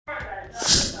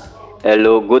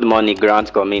Hello, good morning,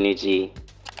 Grant community.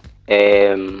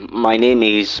 My name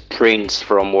is Prince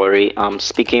from Warri. I'm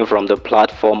speaking from the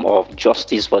platform of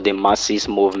Justice for the Masses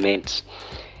movement.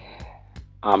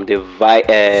 I'm the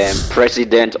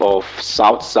president of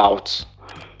South South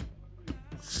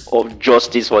of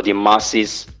Justice for the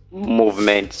Masses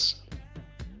movement.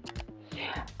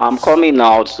 I'm coming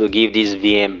out to give this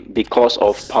VM because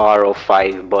of Power of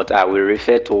Five, but I will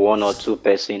refer to one or two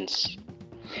persons.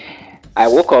 I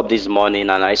woke up this morning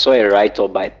and I saw a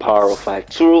write-up by Power of Five,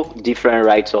 two different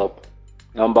write-up.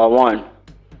 Number one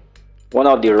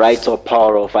of the write-up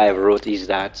Power of Five wrote is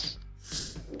that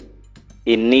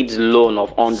he needs loan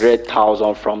of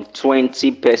 100,000 from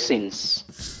 20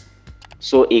 persons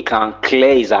so he can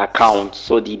clear his account.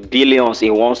 So the billions he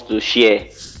wants to share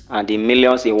and the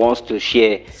millions he wants to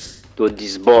share to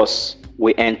disburse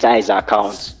will enter his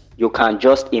account. You can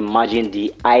just imagine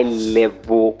the high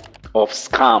level of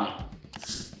scam.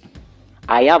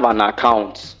 I have an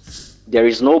account. There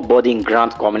is nobody in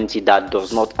Grant community that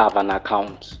does not have an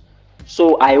account.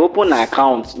 So I open an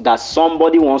account that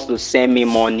somebody wants to send me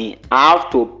money. I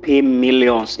have to pay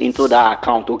millions into that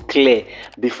account to clear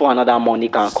before another money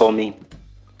can come in.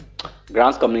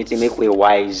 Grant community, make way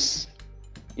wise.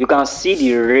 You can see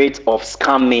the rate of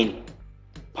scamming.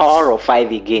 Power of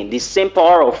Five again. The same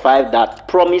Power of Five that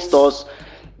promised us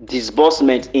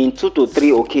disbursement in 2 to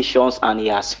 3 occasions and he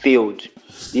has failed.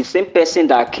 The same person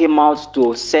that came out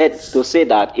to say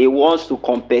that he wants to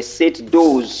compensate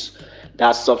those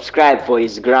that subscribe for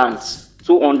his grants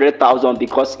 200,000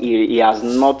 because he has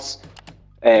not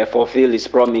fulfilled his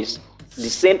promise. The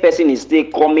same person is still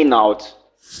coming out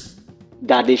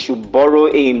that they should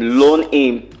borrow him, loan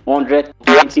him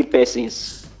 120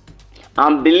 persons.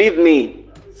 And believe me,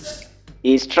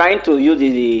 he's trying to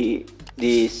use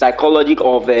the psychology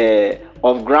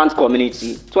of Grant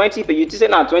community. 20 you say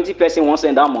now 20 person won't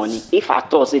send that money. If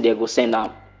at all say they go send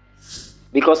them.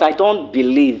 Because I don't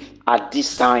believe at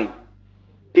this time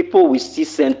people will still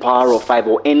send Power of Five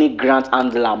or any grant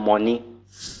handler money.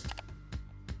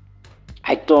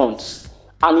 I don't.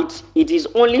 And it is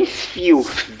only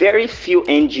very few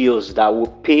NGOs that will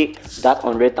pay that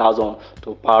 100,000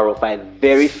 to Power of Five.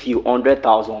 Very few,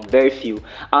 100,000, very few.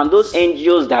 And those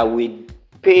NGOs that will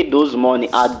pay those money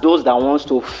are those that wants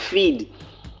to feed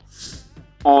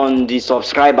on the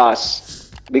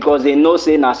subscribers, because they know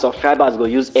say na subscribers go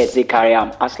use SA carry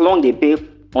am. As long they pay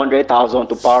 100,000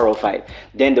 to Power of Five,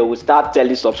 then they will start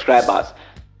telling subscribers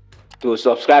to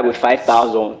subscribe with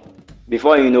 5,000.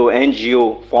 Before you know,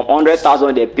 NGO from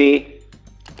 100,000 they pay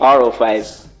Power of Five,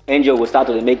 NGO will start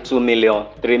to make 2 million,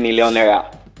 3 million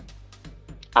naira.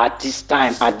 At this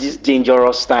time, at this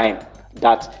dangerous time,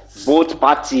 that both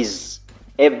parties,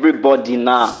 everybody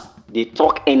now, they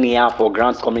talk anyhow for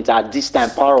Grant community. At this time,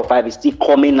 Power of Five is still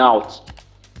coming out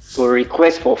to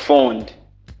request for fund.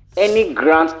 Any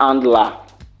grant handler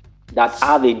that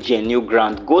have a genuine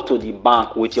grant, go to the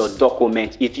bank with your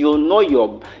document. If you know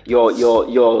your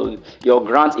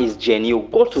grant is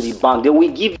genuine, go to the bank. They will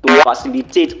give you to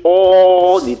facilitate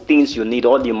all the things you need,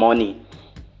 all the money.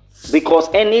 Because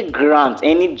any grant,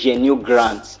 any genuine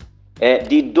grant,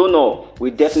 the donor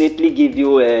will definitely give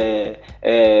you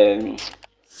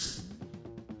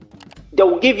they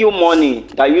will give you money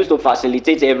that used to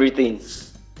facilitate everything.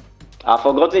 I've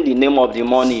forgotten the name of the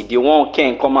money. The one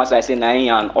can come as I say Nine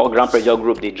and all Grand Pressure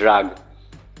Group they drag.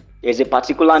 There's a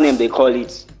particular name they call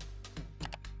it.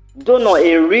 Donor,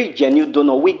 a real genuine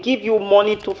donor, we give you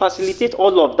money to facilitate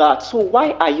all of that. So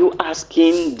why are you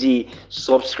asking the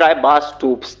subscribers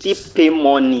to still pay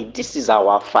money? This is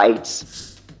our fight.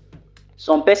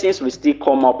 Some persons will still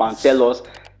come up and tell us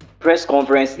press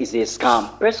conference is a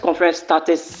scam. Press conference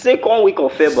started 2nd week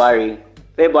of February,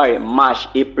 March,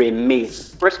 April, May.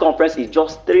 Press conference is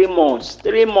just 3 months.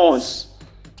 3 months.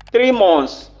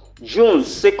 June,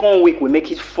 2nd week, we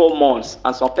make it 4 months.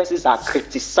 And some persons are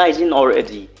criticizing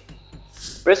already.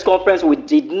 Press conference, we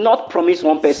did not promise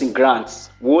one person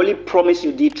grants. We only promise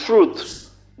you the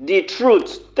truth. The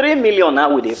truth. 3 million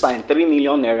now will they find 3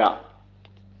 million naira.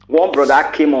 One brother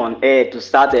came on air to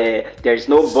start there is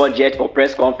no budget for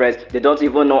press conference. They don't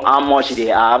even know how much they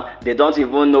have. They don't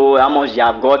even know how much they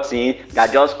have gotten. They're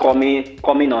just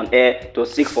coming on air to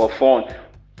seek for fund.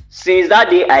 Since that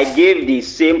day, I gave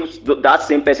that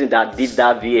same person that did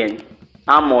that VN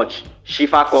how much.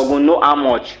 Shifa Kogun know how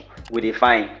much will they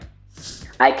find.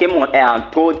 I came on air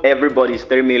and told everybody it's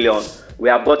 3 million. We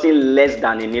have gotten less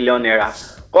than $1 million naira.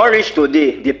 Come reach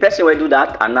today, the person will do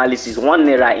that analysis, 1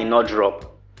 naira in no drop.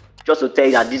 Just to tell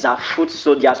you that these are foot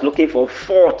soldiers looking for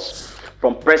faults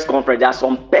from press conference. There are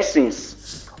some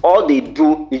persons All they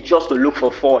do is just to look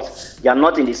for faults. They are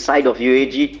not in the side of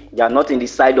UAG. They are not in the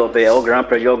side of all Grant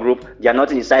Pressure Group. They are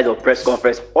not in the side of press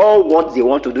conference. All what they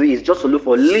want to do is just to look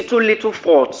for little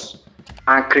faults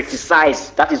and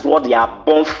criticize. That is what they are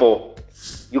born for.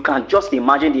 You can just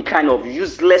imagine the kind of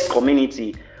useless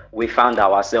community we found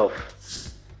ourselves.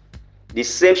 The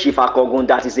same Chief Akogun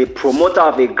that is a promoter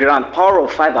of a grant, Power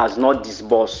of 5 has not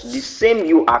disbursed. The same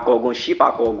you Akogun, Chief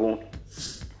Akogun,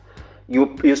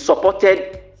 you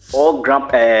supported all grant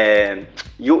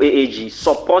UAAG,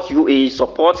 support UAAG,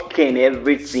 support Ken,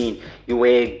 everything. You were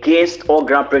against all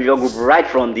Grant Pressure Group right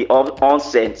from the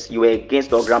onset. You were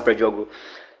against all Grant Pressure Group.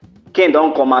 Ken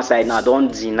don't come outside now,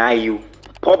 don't deny you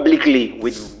publicly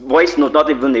with voice note, not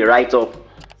even the write-up.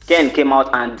 Ken came out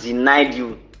and denied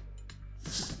you.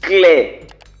 Clear.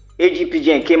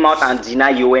 AGPGN came out and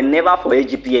denied you. Were never for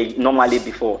AGPA normally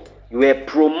before. You were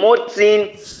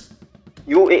promoting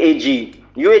UAAG.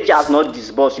 UAAG has not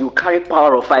disbursed. You carry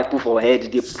Power of 5 put for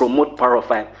head. They promote Power of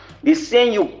 5. They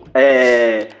say you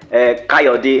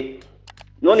Kayode.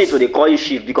 No need to they call you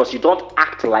chief because you don't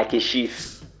act like a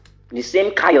chief. The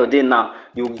same Kayode now.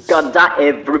 You gather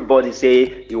everybody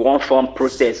say you want form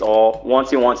protest or one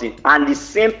thing. And the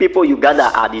same people you gather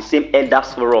are the same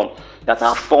elders forum that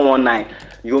are 419.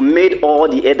 You made all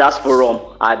the elders forum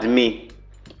admin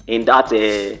in that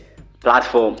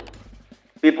platform.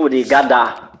 People they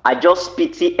gather. I just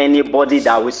pity anybody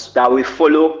that will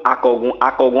follow Akogun.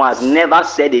 Akogun has never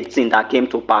said a thing that came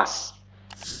to pass.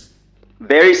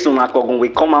 Very soon Akogun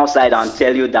will come outside and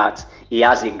tell you that he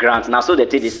has a grant. Now so they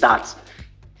take the start.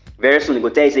 Very soon he will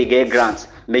tell you say get grant,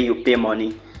 may you pay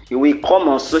money. He will come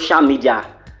on social media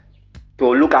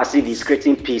to look as if he's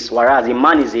creating peace, whereas the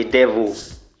man is a devil.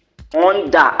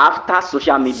 After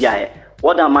social media,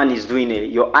 what that man is doing,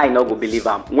 your eye not go believe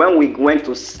him. When we went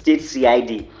to state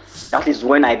CID, that is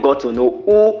when I got to know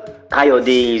who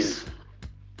Kayode is.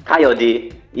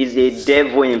 Kayode is a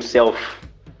devil himself.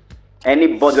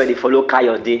 Anybody where they follow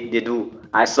Kayode, they do.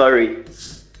 I sorry.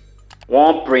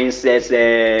 One princess,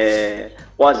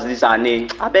 what's this her name?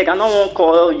 I beg, I don't want to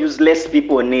call useless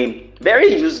people name.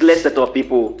 Very useless set of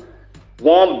people.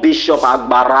 One Bishop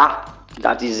Agbara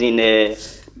that is in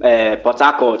Port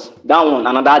Harcourt. That one,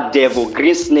 another devil.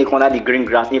 Green snake under the green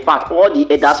grass. In fact, all the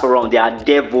elders around, they are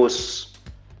devils.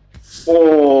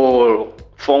 Oh,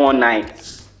 419.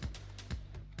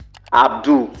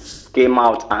 Abdul came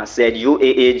out and said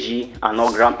UAAG and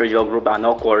all Grant Pressure Group are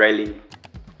not quarreling.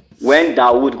 When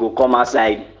Dawood go come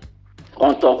outside,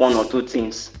 on talk one or two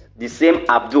things, the same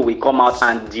Abdul will come out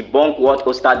and debunk what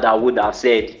Ustad Dawood have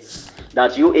said,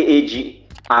 that UAAG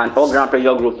and all Grant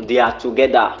Pressure Group, they are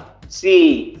together.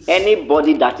 See,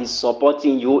 anybody that is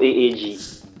supporting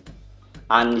UAAG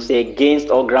and is against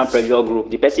all Grant Pressure Group,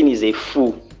 the person is a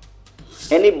fool.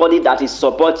 Anybody that is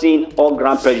supporting all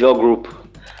Grant Pressure Group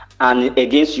and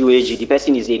against UAG, the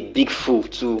person is a big fool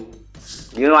too.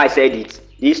 You know I said it.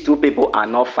 These two people are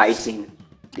not fighting.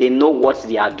 They know what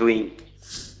they are doing.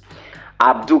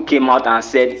 Abdul came out and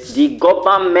said the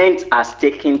government has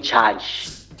taken charge.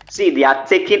 See, they are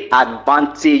taking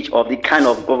advantage of the kind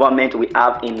of government we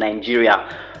have in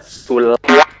Nigeria to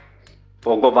lie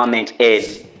for government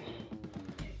aid.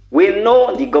 We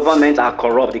know the government are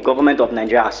corrupt. The government of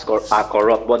Nigeria are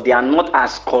corrupt, but they are not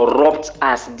as corrupt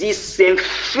as this same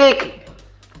fake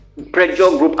pressure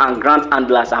group and grant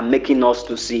handlers are making us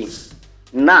to see.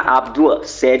 Now Abdul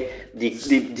said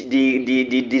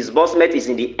the disbursement is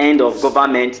in the end of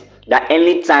government, that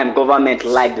anytime government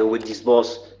like they will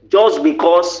disburse, just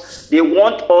because they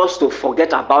want us to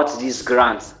forget about these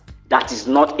grants that is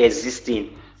not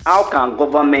existing. How can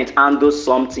government handle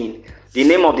something? The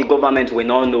name of the government we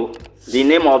not know. The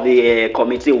name of the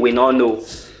committee we not know.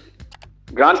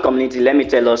 Grant community, let me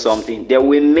tell you something. They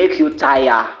will make you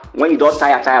tired. When you don't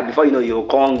tire, before you know you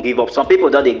can't give up. Some people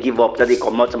don't they give up, that they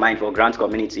come out to mind for grant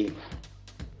community.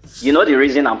 You know the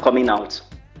reason I'm coming out?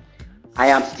 I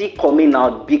am still coming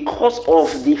out because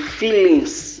of the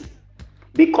feelings.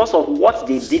 Because of what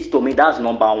they did to me, that's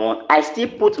number one. I still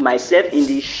put myself in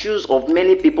the shoes of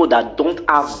many people that don't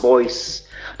have voice.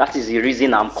 That is the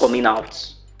reason I'm coming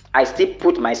out. I still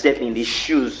put myself in the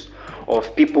shoes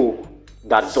of people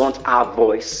that don't have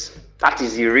voice. That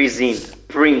is the reason,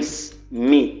 Prince,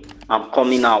 me, I'm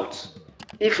coming out.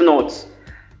 If not,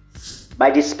 by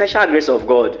the special grace of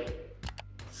God,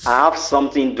 I have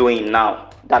something doing now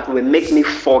that will make me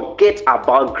forget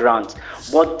about grant.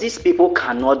 But these people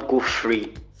cannot go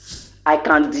free. I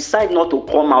can decide not to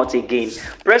come out again.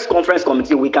 Press conference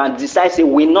committee, we can decide say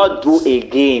we not do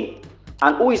again.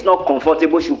 And who is not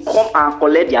comfortable should come and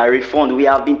collect their refund. We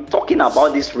have been talking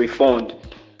about this refund.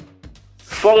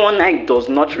 419 does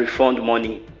not refund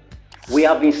money. We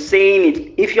have been saying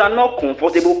it. If you are not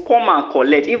comfortable, come and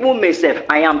collect. Even myself,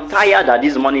 I am tired that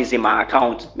this money is in my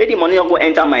account. Make the money not go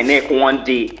enter my neck one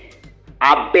day.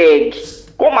 I beg,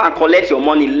 come and collect your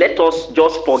money. Let us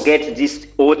just forget this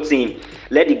whole thing.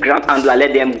 Let the grant handler,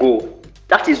 let them go.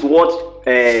 That is what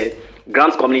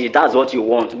grant community, that's what you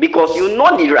want. Because you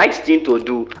know the right thing to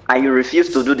do and you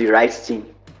refuse to do the right thing.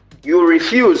 You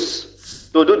refuse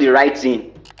to do the right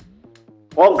thing.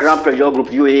 All grant pressure group,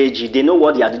 UAAG, they know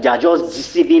what they are doing. They are just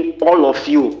deceiving all of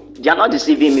you. They are not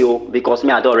deceiving me because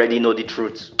me, I don't already know the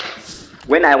truth.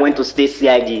 When I went to state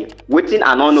CID, waiting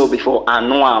I don't know before, I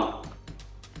know him.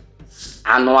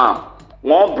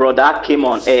 One brother came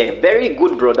on air, very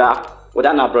good brother.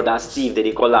 Whether not brother Steve,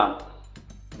 they call him.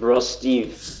 Bro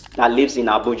Steve, that lives in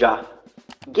Abuja.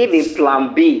 Gave a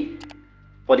plan B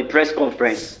for the press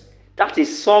conference. That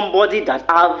is somebody that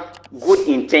have good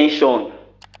intention.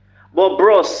 But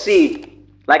bro, see,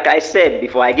 like I said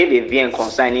before, I gave a VN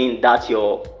concerning that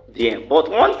your VN. But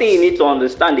one thing you need to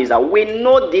understand is that we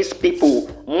know these people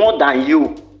more than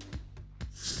you.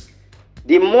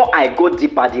 The more I go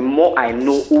deeper, the more I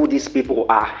know who these people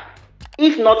are.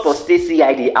 If not for state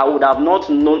CID, I would have not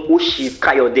known who Chief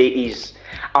Kayode is.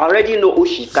 I already know who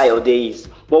Chief Kayode is.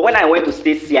 But when I went to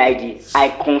state CID, I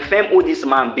confirmed who this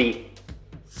man be.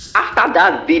 After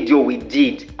that video we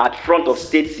did at front of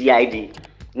state CID,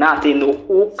 now they know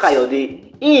who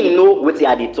Kayode. He know what he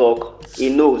had to talk. He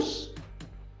knows.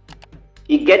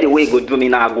 He get the way he go do me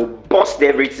now. I go bust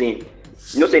everything.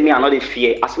 You know, say me, I'm not a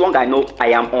fear. As long as I know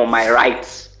I am on my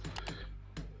rights.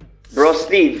 Bro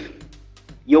Steve,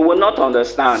 you will not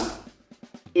understand.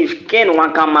 If Ken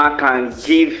Wankama can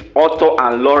give Otto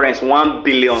and Lawrence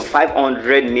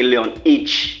 1,500,000,000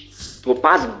 each to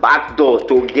pass back door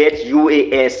to get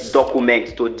UAS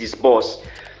documents to disburse,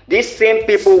 these same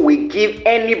people will give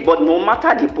anybody, no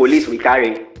matter the police we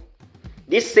carry.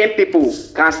 These same people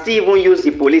can still even use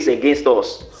the police against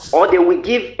us. Or they will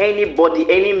give anybody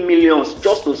any millions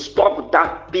just to stop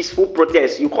that peaceful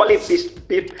protest. You call it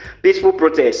peaceful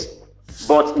protest.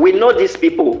 But we know these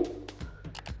people.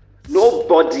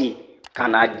 Nobody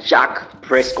can hijack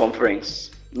press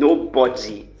conference.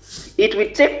 Nobody. It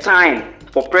will take time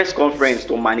for press conference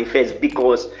to manifest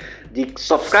because the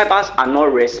subscribers are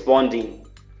not responding.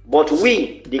 But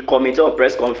we, the committee of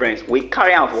press conference, we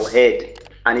carry on for head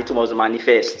and it must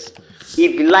manifest.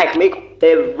 If you like, make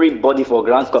everybody for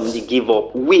grants committee give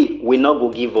up. We will not go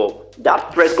give up.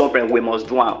 That press conference, we must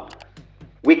do it.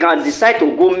 We can decide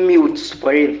to go mute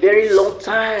for a very long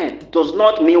time. Does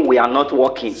not mean we are not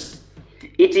working.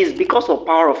 It is because of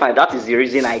Power of 5. That is the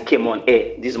reason I came on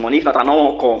air this morning. If I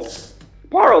don't come,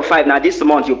 Power of 5, now this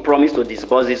month you promised to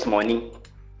disburse this money.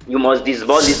 You must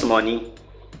disburse this money.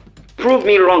 Prove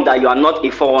me wrong that you are not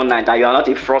a 419, that you are not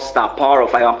a fraudster. Power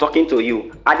of 5, I'm talking to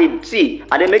you. I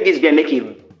did make this game, make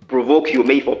it provoke you,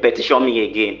 make it for petition me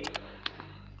again.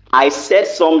 I said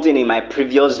something in my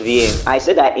previous VM. I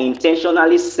said I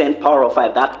intentionally sent Power of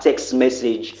 5 that text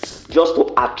message just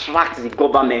to attract the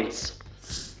government.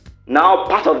 Now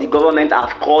part of the government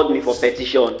have called me for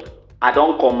petition. I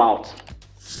don't come out.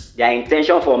 Their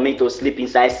intention for me to sleep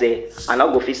inside say, I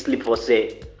not go fit sleep for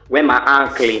say, when my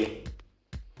hand clean.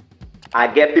 I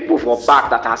get people for back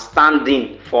that are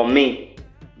standing for me.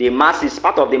 The masses,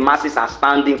 part of the masses are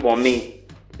standing for me.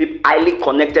 People, highly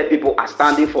connected people are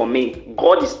standing for me.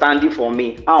 God is standing for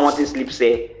me. I don't want to sleep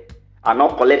say, I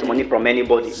not collect money from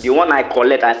anybody. The one I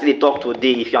collect, I still talk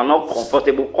today. If you are not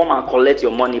comfortable, come and collect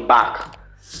your money back.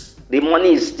 The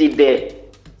money is still there.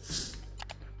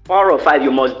 Power of 5,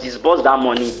 you must disburse that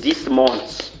money this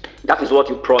month. That is what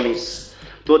you promise.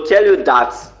 To tell you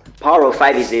that Power of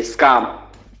 5 is a scam,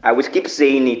 I will keep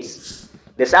saying it.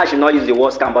 They say I should not use the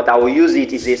word scam, but I will use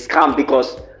it. It's a scam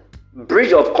because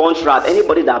breach of contract,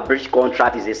 anybody that breach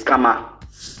contract is a scammer.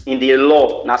 In the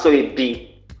law, now so it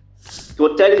be.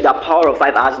 To tell you that Power of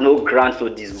 5 has no grant to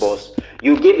disburse.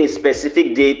 You give a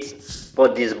specific date for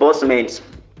disbursement.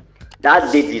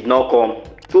 That date did not come.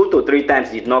 2 to 3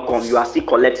 times did not come. You are still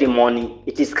collecting money.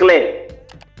 It is clear.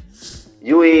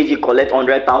 UAAG collect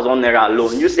 100,000 naira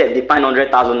loan. You said define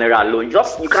 100,000 naira loan.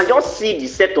 You can just see the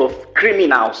set of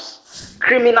criminals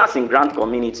in grant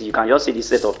community. You can just see the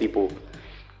set of people.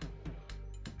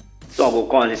 Some go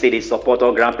come and say they support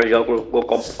all grant pressure group. Go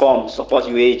come support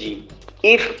UAAG.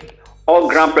 If all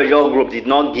grant pressure group did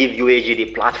not give UAAG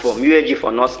the platform, UAAG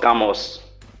for not scam us.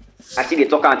 I see they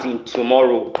talk until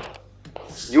tomorrow.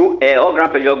 All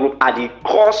grant pressure group at the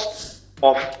cost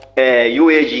of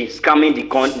UAAG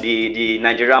scamming the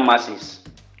Nigerian masses.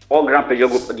 All grant pressure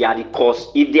group, they are the cause.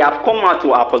 If they have come out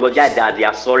to apologize that they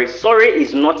are sorry, sorry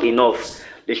is not enough.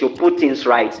 They should put things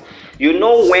right. You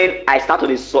know, when I started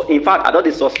this, in fact, I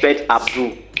don't suspect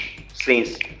Abdul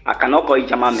since. I cannot call it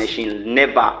German machine,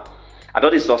 never. I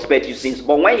don't suspect you since.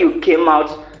 But when you came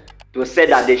out to say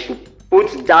that they should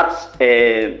put that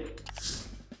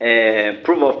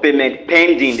proof of payment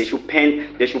pending, they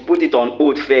should put it on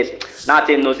hold first. Now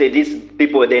they know, say these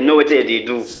people, they know what they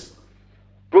do.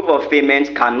 Proof of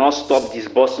payment cannot stop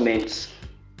disbursements.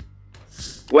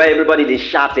 Where everybody they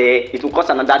shout, it will cause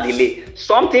another delay.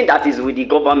 Something that is with the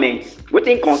government, we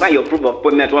think concern your proof of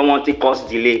payment when one thing cause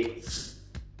delay.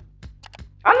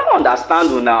 I don't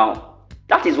understand now.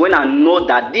 That is when I know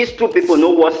that these two people know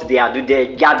what they are doing.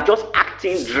 They are just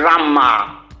acting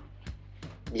drama.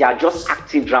 They are just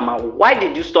acting drama. Why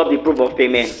did you stop the proof of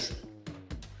payment?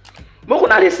 But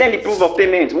when they send the proof of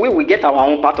payment, we will get our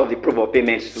own part of the proof of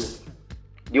payments too.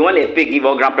 The one they pay give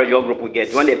our Grand Pressure Group we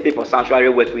get. The one they pay for Sanctuary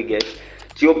West we get.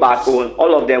 Theobarth own,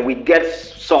 all of them we get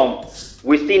some.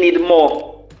 We still need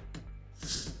more.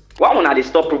 Why when they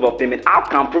stop proof of payment? How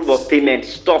can proof of payment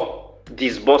stop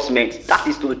disbursement? That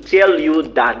is to tell you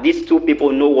that these two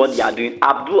people know what they are doing.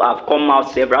 Abdul have come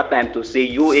out several times to say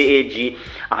UAAG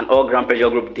and all Grand Pressure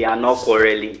Group, they are not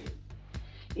quarreling.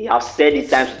 He have said it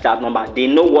times with that number. They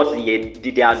know what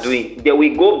they are doing. They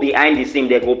will go behind the scene.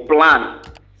 They go plan.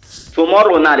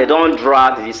 Tomorrow now they don't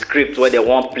drag the script where they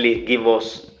want play give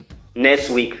us. Next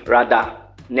week rather.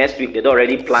 Next week they don't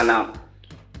already plan out.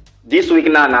 This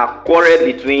week now quarrel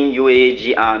between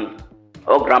UAAG and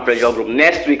all Grand Pressure Group.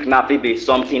 Next week now maybe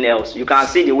something else. You can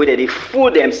see the way that they fool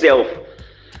themselves.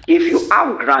 If you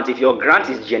have grant, if your grant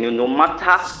is genuine, no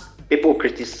matter people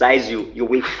criticize you, you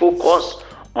will focus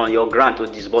on your grant to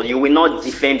disburse. You will not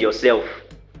defend yourself.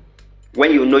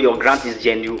 When you know your grant is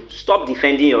genuine, stop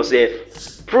defending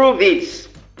yourself. Prove it.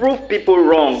 Prove people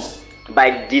wrong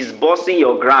by disbursing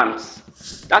your grants.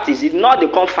 That is it. Not they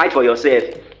come fight for yourself.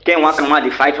 Can one come out they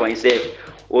fight for himself?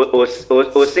 Or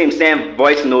same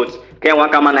voice notes. Can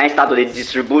one come and start to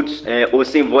distribute or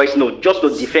same voice note just to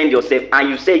defend yourself? And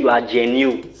you say you are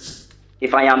genuine.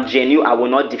 If I am genuine, I will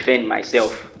not defend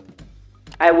myself.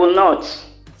 I will not.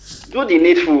 Do the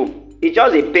needful. It's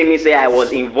just a pain me say I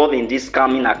was involved in these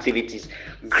scamming activities.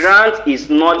 Grant is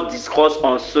not discussed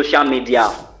on social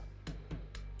media.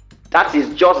 That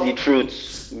is just the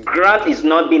truth. Grant is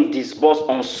not being disbursed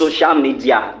on social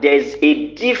media. There is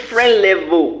a different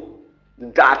level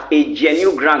that a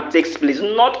genuine grant takes place,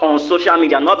 not on social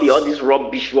media, not be all this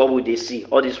rubbish what would they see,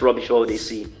 all this rubbish what would they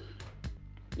see.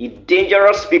 The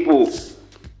dangerous people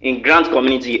in grant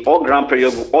community, all Grand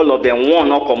Pressure Group, all of them want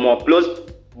not come up. Plus,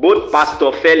 both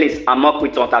Pastor Felix and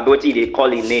Mokwit Ontaboti, they call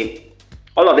his name.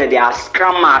 All of them, they are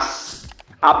scammers.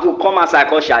 Abdul come as I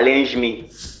call challenge me.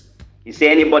 He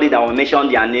say anybody that will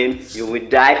mention their name, you will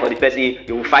die for the person,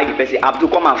 you will fight the person. Abdul,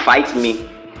 come and fight me.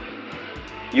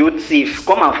 You thief,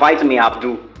 come and fight me,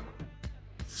 Abdul.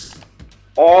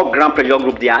 All Grand Pressure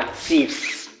Group, they are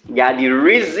thieves. They are the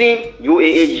reason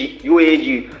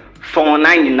UAAG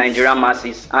 419 in Nigerian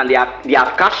masses, and they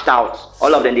have cashed out.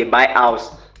 All of them, they buy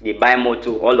house, they buy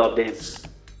motor, all of them.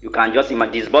 You can just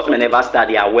imagine, disbursement never start,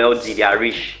 they are wealthy, they are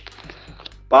rich.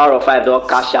 Power of 5 don't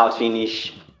cash out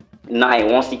finish. Now he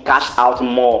wants to cash out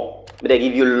more. But they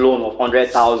give you a loan of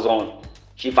 100,000.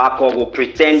 Chief Akogo,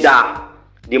 pretender.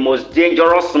 The most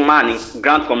dangerous man in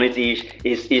Grant community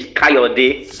is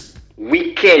Kayode.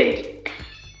 Wicked.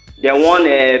 They want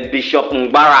Bishop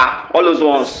Mbara. All those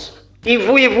ones.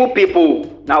 Evil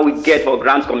people. Now we get for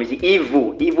Grant community.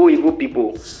 Evil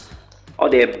people. All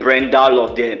the Brenda, all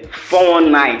of them.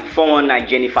 419,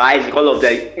 Jennifer Isaac, all of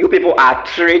them. You people are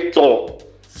traitor.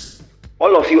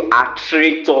 All of you are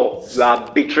traitor. You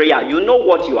are betrayer. You know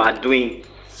what you are doing.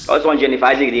 Also one Jennifer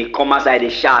Isaac, they come outside, they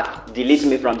shout, delete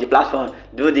me from the platform,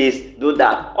 do this, do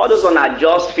that. All those ones are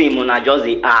just film, and are just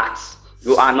the acts.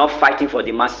 You are not fighting for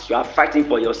the masses, you are fighting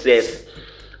for yourself.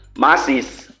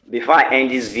 Masses, before I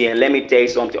end this video, let me tell you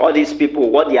something. All these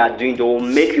people, what they are doing, they will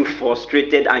make you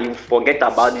frustrated and you forget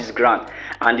about this grant.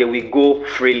 And they will go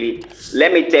freely.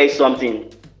 Let me tell you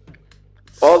something.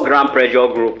 All Grand Pressure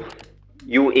Group,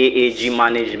 UAAG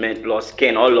management plus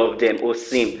Ken, all of them,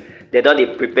 OSIM, they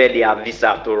don't prepare their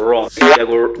visa to run. They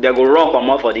go run come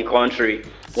out for the country.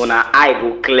 When our eye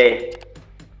go clear,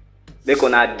 they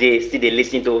gonna they still they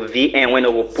listen to VN when they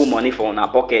will put money for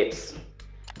our pockets.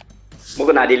 They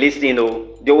gonna they listen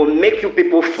to, they will make you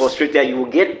people frustrated. You will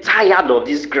get tired of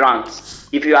these grants.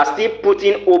 If you are still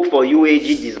putting hope for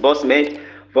UAG disbursement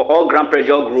for all Grand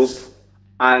Pressure Group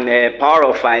and Power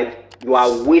of 5, you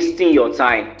are wasting your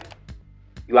time.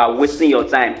 You are wasting your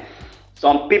time.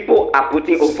 Some people are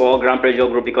putting hope for all Grand Pressure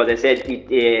Group because they said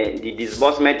the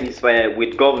disbursement is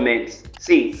with government.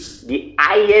 See, the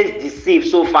highest deceived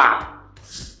so far,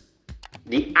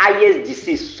 The highest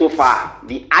disease so far,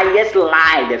 the highest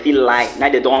lie they feel lie. Now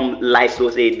they don't lie so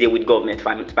say they with government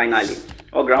finally.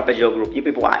 All grand pressure group, you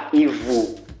people are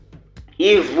evil.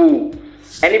 Evil.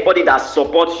 Anybody that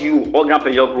supports you, all grand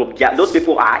pressure group, those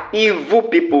people are evil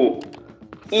people.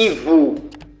 Evil.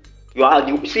 You are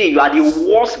the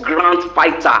worst grant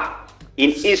fighter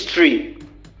in history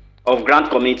of grant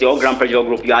community or grant pressure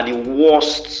group. You are the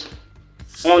worst.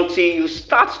 Until you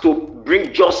start to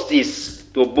bring justice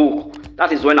to book,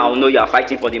 that is when I will know you are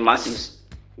fighting for the masses.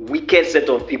 Wicked set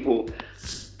of people.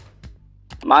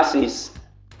 Masses,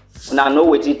 una know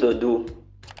what to do.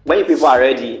 When you people are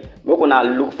ready, we're gonna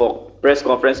look for press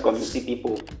conference community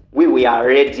people. We are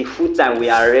ready, full time we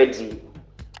are ready.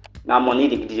 Now money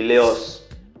they delay us.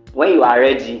 When you are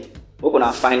ready, we're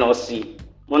gonna find us see.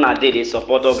 Mona dey they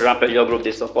support our grand pressure group,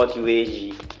 they support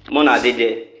UAAG. Mona dey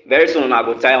there. Very soon I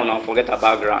go tire and I'll forget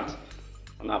about grant.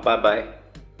 Bye bye.